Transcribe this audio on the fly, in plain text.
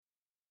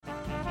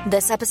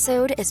This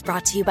episode is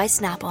brought to you by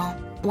Snapple.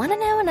 Want to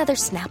know another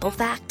Snapple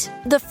fact?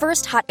 The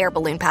first hot air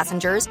balloon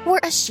passengers were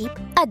a sheep,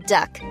 a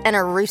duck, and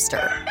a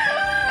rooster.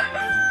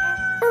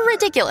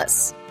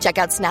 Ridiculous. Check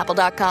out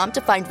Snapple.com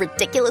to find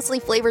ridiculously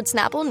flavored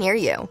Snapple near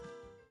you.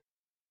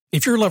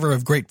 If you're a lover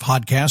of great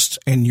podcasts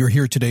and you're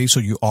here today, so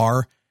you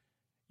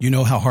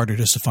know how hard it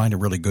is to find a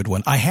really good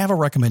one. I have a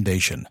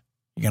recommendation.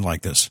 You're going to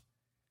like this.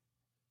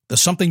 The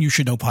Something You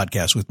Should Know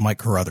podcast with Mike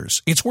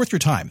Carruthers. It's worth your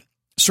time.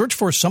 Search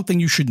for Something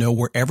You Should Know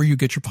wherever you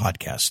get your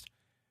podcast.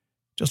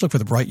 Just look for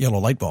the bright yellow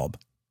light bulb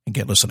and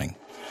get listening.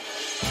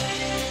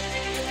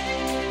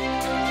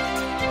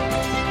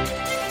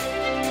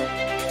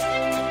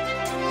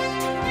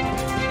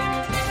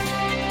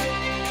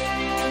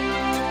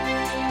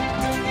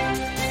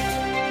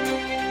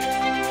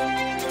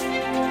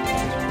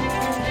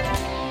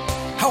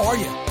 How are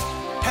you?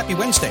 Happy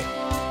Wednesday.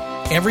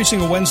 Every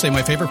single Wednesday,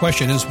 my favorite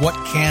question is, what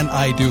can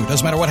I do?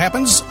 Doesn't matter what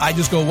happens, I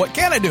just go, what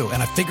can I do?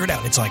 And I figure it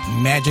out. It's like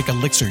magic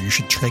elixir. You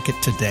should take it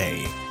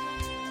today.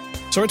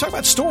 So we're talking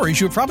about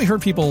stories. You've probably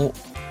heard people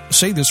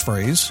say this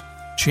phrase,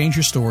 change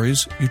your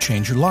stories, you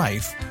change your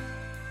life.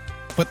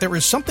 But there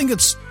is something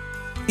that's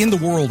in the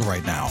world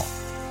right now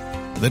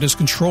that is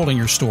controlling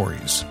your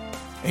stories,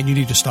 and you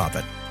need to stop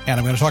it. And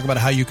I'm going to talk about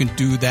how you can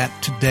do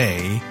that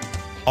today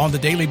on the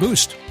Daily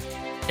Boost.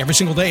 Every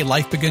single day,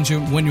 life begins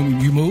when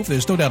you move.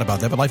 There's no doubt about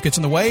that, but life gets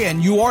in the way,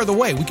 and you are the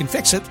way. We can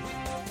fix it.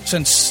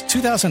 Since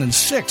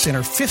 2006, in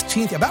our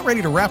 15th, about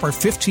ready to wrap our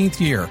 15th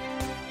year,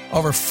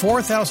 over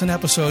 4,000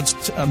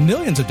 episodes,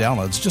 millions of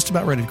downloads, just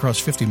about ready to cross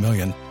 50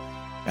 million.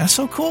 That's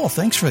so cool.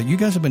 Thanks for that. You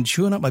guys have been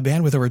chewing up my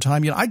bandwidth over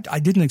time. You know, I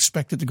didn't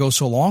expect it to go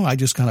so long. I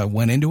just kind of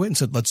went into it and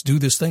said, let's do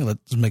this thing.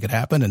 Let's make it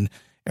happen. And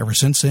ever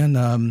since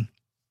then,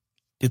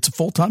 it's a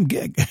full-time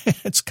gig.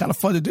 It's kind of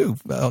fun to do,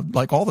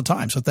 like all the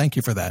time. So thank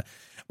you for that.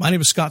 My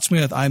name is Scott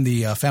Smith. I'm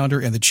the founder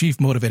and the chief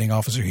motivating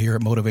officer here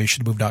at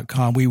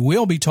motivationmove.com. We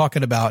will be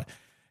talking about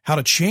how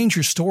to change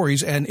your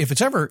stories. And if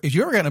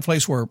you're ever in a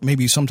place where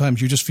maybe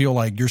sometimes you just feel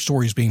like your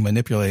story is being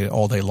manipulated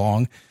all day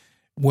long,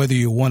 whether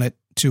you want it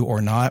to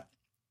or not,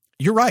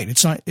 you're right.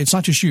 It's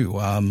not just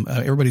you.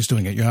 Everybody's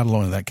doing it. You're not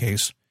alone in that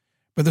case.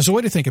 But there's a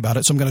way to think about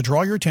it. So I'm going to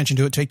draw your attention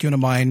to it, take you in a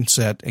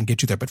mindset, and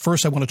get you there. But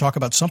first, I want to talk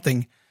about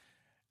something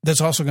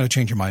that's also going to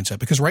change your mindset.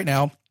 Because right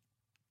now,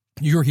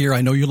 you're here.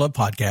 I know you love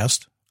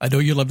podcasts. I know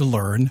you love to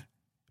learn,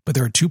 but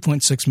there are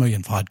 2.6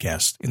 million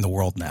podcasts in the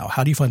world now.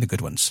 How do you find the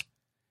good ones?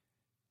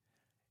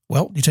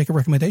 Well, you take a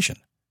recommendation,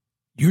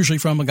 usually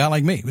from a guy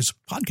like me, who's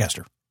a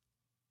podcaster.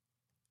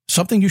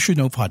 Something You Should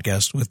Know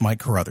podcast with Mike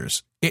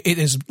Carruthers. It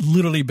has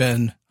literally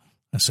been,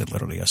 I said I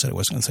wasn't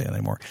going to say it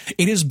anymore.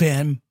 It has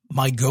been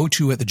my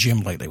go-to at the gym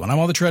lately. When I'm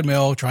on the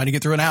treadmill trying to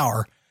get through an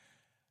hour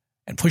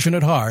and pushing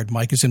it hard,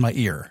 Mike is in my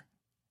ear.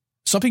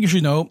 Something You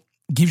Should Know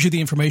gives you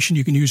the information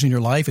you can use in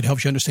your life. It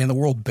helps you understand the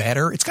world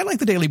better. It's kind of like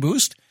the Daily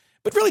Boost,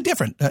 but really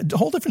different. A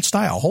whole different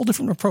style, a whole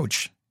different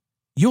approach.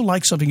 You'll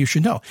like Something You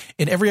Should Know.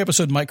 In every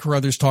episode, Mike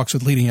Carruthers talks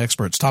with leading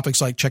experts. Topics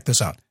like, check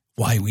this out,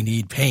 why we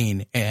need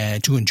pain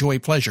and to enjoy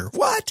pleasure.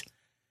 What?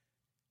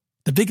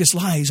 The biggest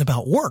lies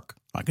about work.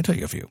 I can tell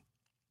you a few.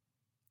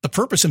 The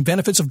purpose and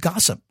benefits of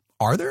gossip.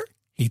 Are there?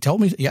 He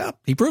told me, yeah,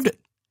 he proved it.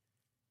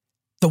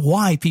 The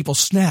why people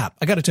snap.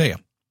 I got to tell you,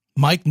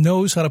 Mike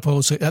knows how to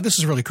pose. This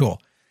is really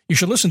cool. You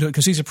should listen to it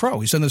because he's a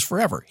pro. He's done this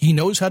forever. He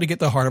knows how to get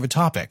the heart of a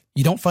topic.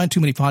 You don't find too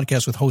many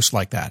podcasts with hosts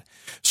like that.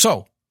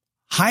 So,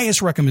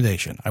 highest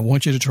recommendation. I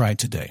want you to try it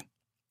today.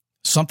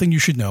 Something You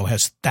Should Know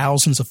has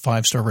thousands of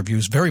 5-star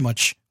reviews. Very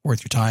much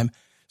worth your time.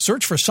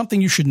 Search for Something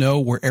You Should Know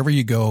wherever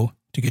you go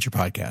to get your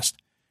podcast.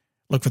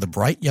 Look for the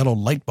bright yellow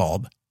light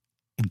bulb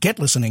and get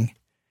listening,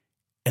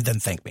 and then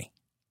thank me.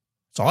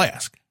 That's all I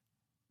ask.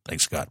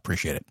 Thanks, Scott.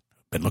 Appreciate it.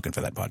 Been looking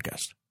for that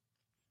podcast.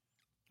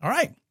 All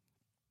right.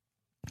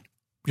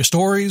 Your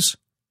stories,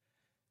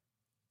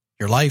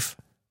 your life.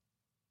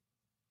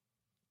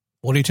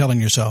 What are you telling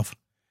yourself?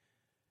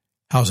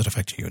 How is it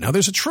affecting you? Now,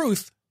 there's a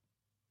truth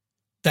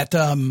that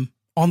on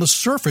the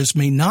surface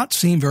may not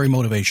seem very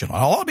motivational.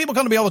 A lot of people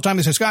come to me all the time.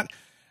 They say, Scott,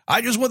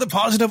 I just want the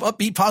positive,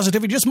 upbeat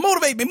positivity. Just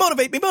motivate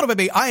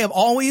me. I have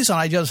always, and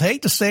I just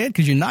hate to say it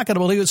because you're not going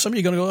to believe it. Some of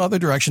you are going to go the other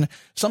direction.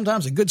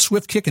 Sometimes a good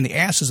swift kick in the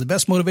ass is the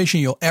best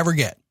motivation you'll ever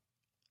get.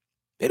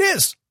 It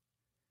is.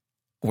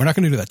 We're not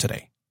going to do that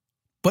today.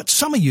 But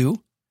some of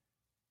you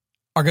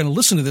are going to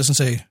listen to this and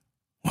say,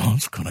 well,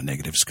 it's kind of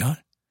negative, Scott.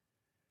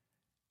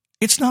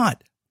 It's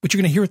not, but you're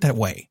going to hear it that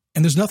way.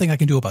 And there's nothing I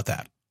can do about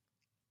that.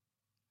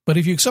 But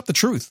if you accept the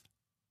truth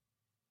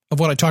of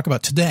what I talk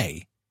about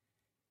today,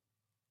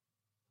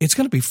 it's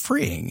going to be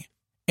freeing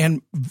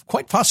and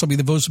quite possibly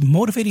the most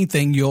motivating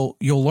thing you'll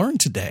learn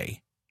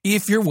today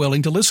if you're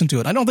willing to listen to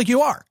it. I don't think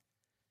you are.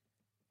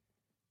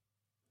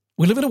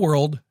 We live in a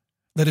world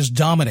that is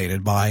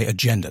dominated by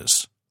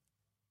agendas.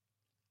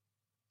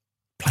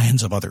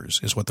 Plans of others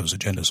is what those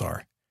agendas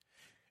are.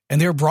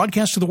 And they're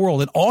broadcast to the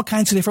world in all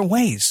kinds of different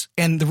ways.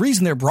 And the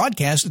reason they're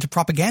broadcast is to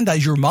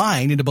propagandize your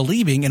mind into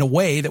believing in a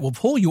way that will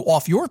pull you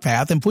off your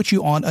path and put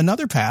you on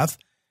another path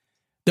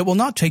that will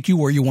not take you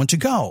where you want to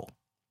go.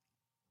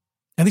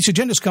 And these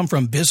agendas come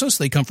from business.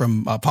 They come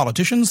from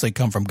politicians. They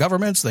come from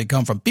governments. They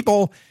come from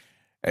people.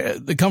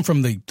 They come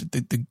from the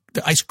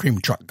ice cream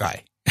truck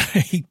guy.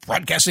 He's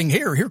broadcasting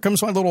here. Here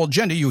comes my little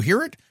agenda. You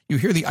hear it? You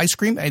hear the ice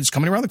cream? It's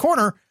coming around the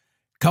corner.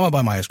 Come on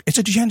by my ice cream. It's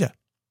an agenda.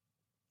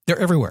 They're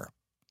everywhere.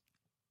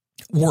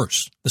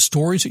 Worse, the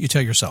stories that you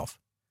tell yourself.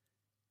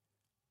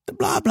 The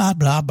blah, blah,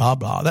 blah, blah,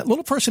 blah. That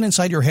little person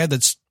inside your head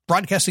that's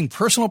broadcasting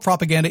personal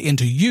propaganda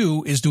into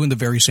you is doing the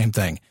very same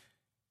thing.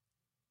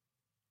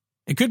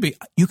 It could be,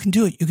 you can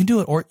do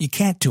it, or you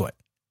can't do it.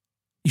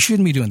 You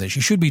shouldn't be doing this.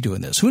 You should be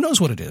doing this. Who knows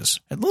what it is?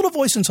 A little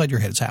voice inside your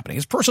head is happening.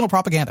 It's personal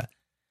propaganda.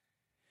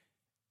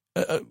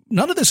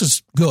 None of this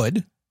is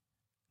good.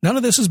 None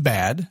of this is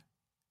bad.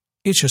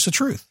 It's just the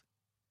truth.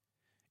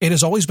 It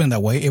has always been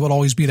that way. It will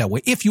always be that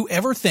way. If you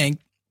ever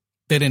think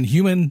that in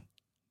human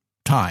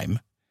time,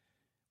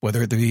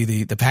 whether it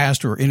be the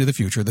past or into the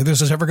future, that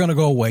this is ever going to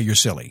go away, you're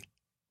silly.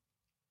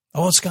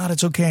 Oh, Scott,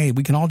 it's okay.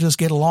 We can all just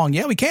get along.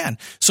 Yeah, we can.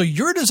 So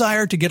your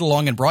desire to get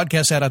along and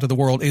broadcast that out to the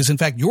world is, in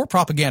fact, your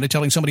propaganda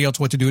telling somebody else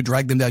what to do,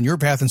 drag them down your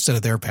path instead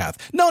of their path.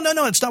 No,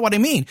 it's not what I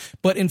mean.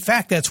 But in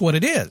fact, that's what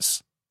it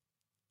is.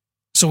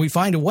 So we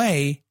find a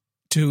way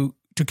to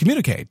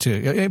communicate,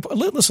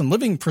 listen,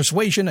 living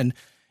persuasion and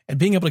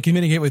being able to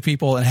communicate with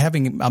people and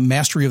having a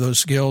mastery of those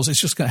skills.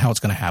 It's just how it's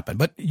going to happen.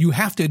 But you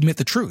have to admit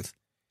the truth.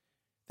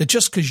 That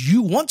just because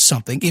you want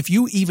something, if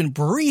you even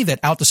breathe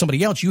it out to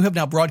somebody else, you have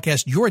now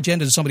broadcast your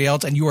agenda to somebody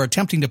else and you are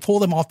attempting to pull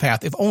them off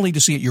path, if only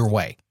to see it your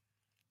way.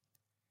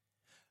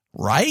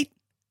 Right?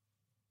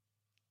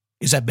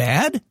 Is that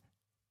bad?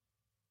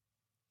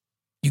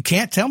 You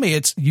can't tell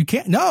me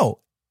no,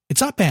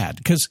 it's not bad,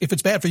 because if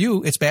it's bad for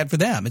you, it's bad for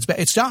them.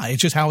 It's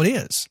just how it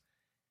is.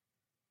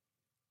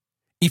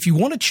 If you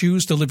want to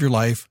choose to live your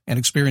life and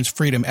experience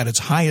freedom at its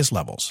highest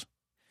levels,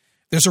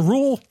 there's a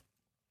rule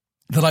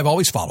that I've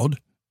always followed.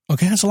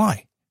 Okay, that's a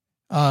lie.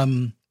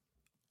 I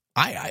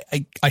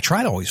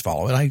try to always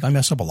follow it. I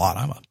mess up a lot.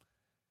 I'm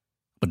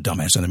a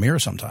dumbass in the mirror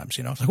sometimes.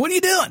 It's like, what are you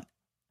doing?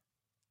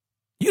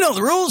 You know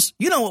the rules.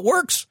 You know what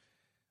works.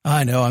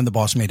 I know, I'm the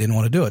boss man. I didn't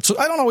want to do it. So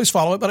I don't always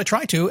follow it, but I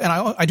try to, and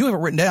I do have it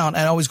written down,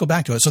 and I always go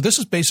back to it. So this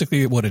is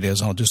basically what it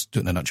is. I'll just do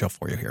it in a nutshell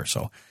for you here.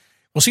 So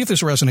we'll see if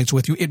this resonates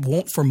with you. It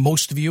won't for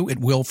most of you. It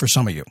will for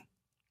some of you.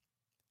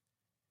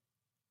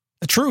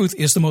 The truth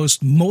is the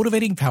most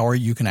motivating power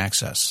you can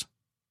access,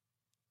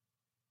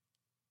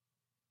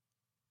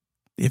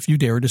 if you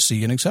dare to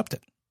see and accept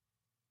it.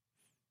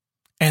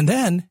 And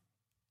then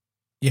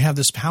you have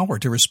this power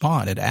to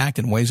respond and act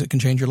in ways that can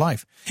change your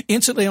life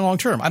instantly and long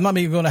term. I'm not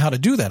even going to know how to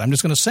do that. I'm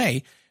just going to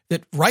say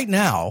that right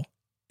now,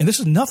 and this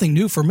is nothing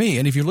new for me,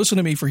 and if you listen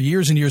to me for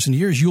years and years and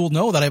years, you'll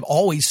know that I've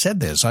always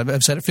said this.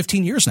 I've said it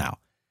 15 years now.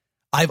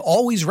 I've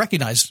always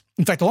recognized,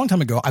 in fact, a long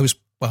time ago, I'm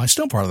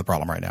still part of the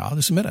problem right now. I'll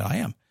just admit it, I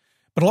am.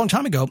 But a long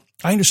time ago,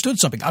 I understood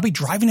something. I'd be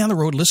driving down the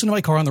road, listening to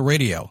my car on the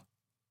radio.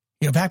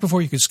 Back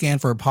before you could scan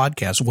for a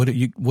podcast, what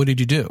did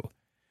you do?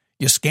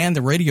 You scanned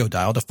the radio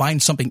dial to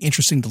find something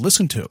interesting to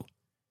listen to.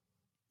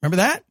 Remember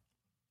that?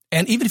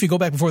 And even if you go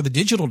back before the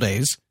digital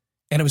days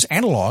and it was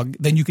analog,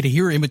 then you could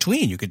hear in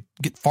between. You could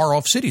get far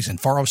off cities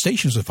and far off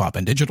stations would pop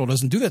in. Digital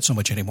doesn't do that so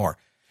much anymore.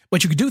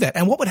 But you could do that.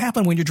 And what would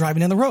happen when you're driving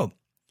down the road?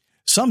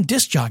 Some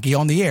disc jockey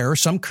on the air,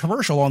 some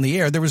commercial on the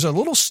air, there was a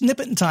little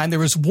snippet in time. There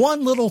was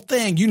one little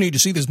thing. You need to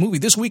see this movie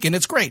this weekend.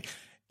 It's great.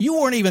 You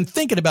weren't even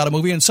thinking about a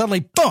movie, and suddenly,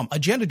 boom,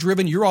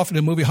 agenda-driven, you're off into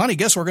a movie. Honey,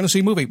 guess we're going to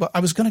see a movie. But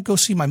I was going to go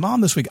see my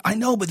mom this week. I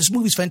know, but this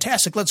movie's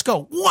fantastic. Let's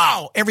go.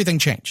 Wow, everything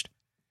changed.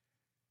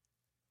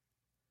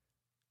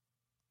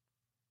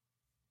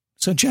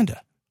 It's an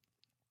agenda.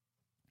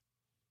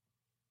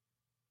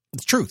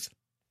 It's truth.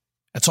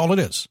 That's all it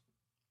is.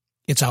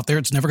 It's out there.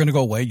 It's never going to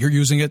go away. You're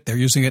using it. They're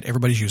using it.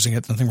 Everybody's using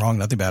it. Nothing wrong,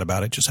 nothing bad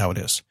about it. Just how it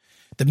is.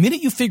 The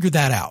minute you figure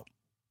that out,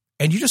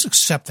 and you just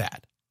accept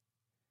that,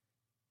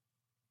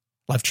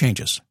 life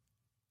changes.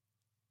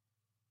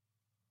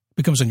 It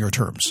becomes on your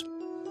terms.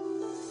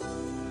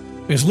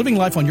 Because living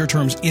life on your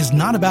terms is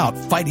not about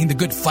fighting the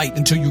good fight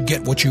until you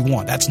get what you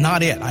want. That's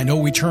not it. I know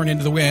we turn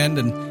into the wind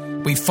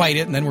and we fight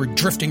it and then we're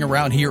drifting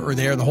around here or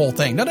there, the whole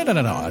thing. No.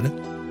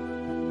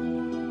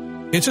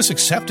 It's just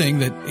accepting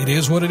that it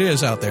is what it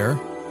is out there,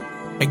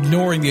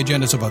 ignoring the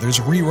agendas of others,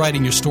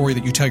 rewriting your story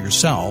that you tell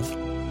yourself,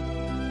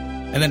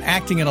 and then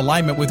acting in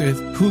alignment with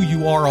who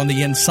you are on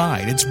the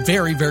inside. It's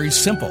very, very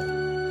simple.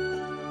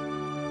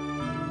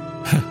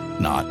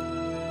 Not.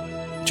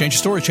 Change your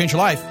story, change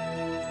your life.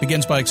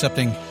 Begins by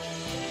accepting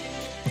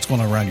what's going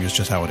on around you is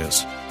just how it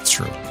is. It's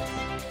true.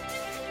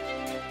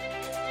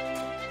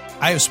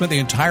 I have spent the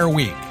entire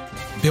week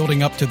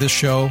building up to this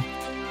show,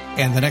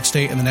 and the next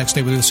day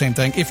we do the same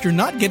thing. If you're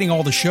not getting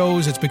all the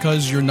shows, it's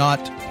because you're not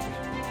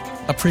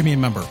a premium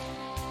member.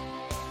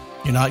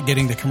 You're not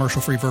getting the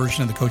commercial-free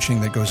version of the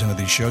coaching that goes into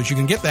these shows. You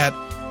can get that.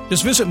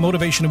 Just visit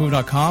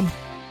motivationtomove.com.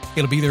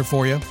 It'll be there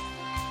for you.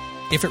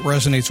 If it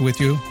resonates with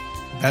you,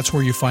 that's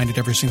where you find it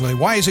every single day.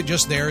 Why is it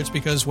just there? It's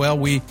because, well,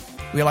 we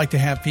like to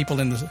have people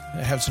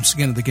have some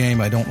skin in the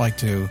game. I don't like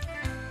to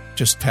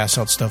just pass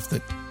out stuff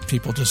that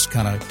people just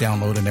kind of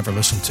download and never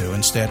listen to.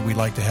 Instead, we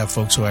like to have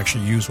folks who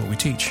actually use what we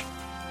teach.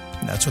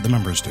 That's what the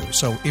members do.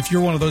 So if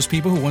you're one of those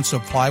people who wants to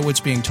apply what's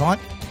being taught,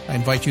 I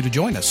invite you to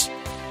join us.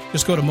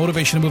 Just go to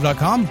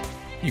motivationtomove.com.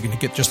 You can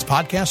get just the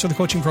podcast or the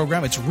coaching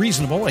program. It's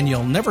reasonable, and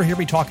you'll never hear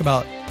me talk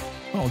about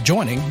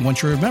joining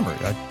once you're a member,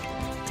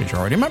 because you're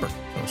already a member.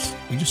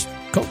 We just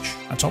coach.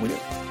 That's all we do.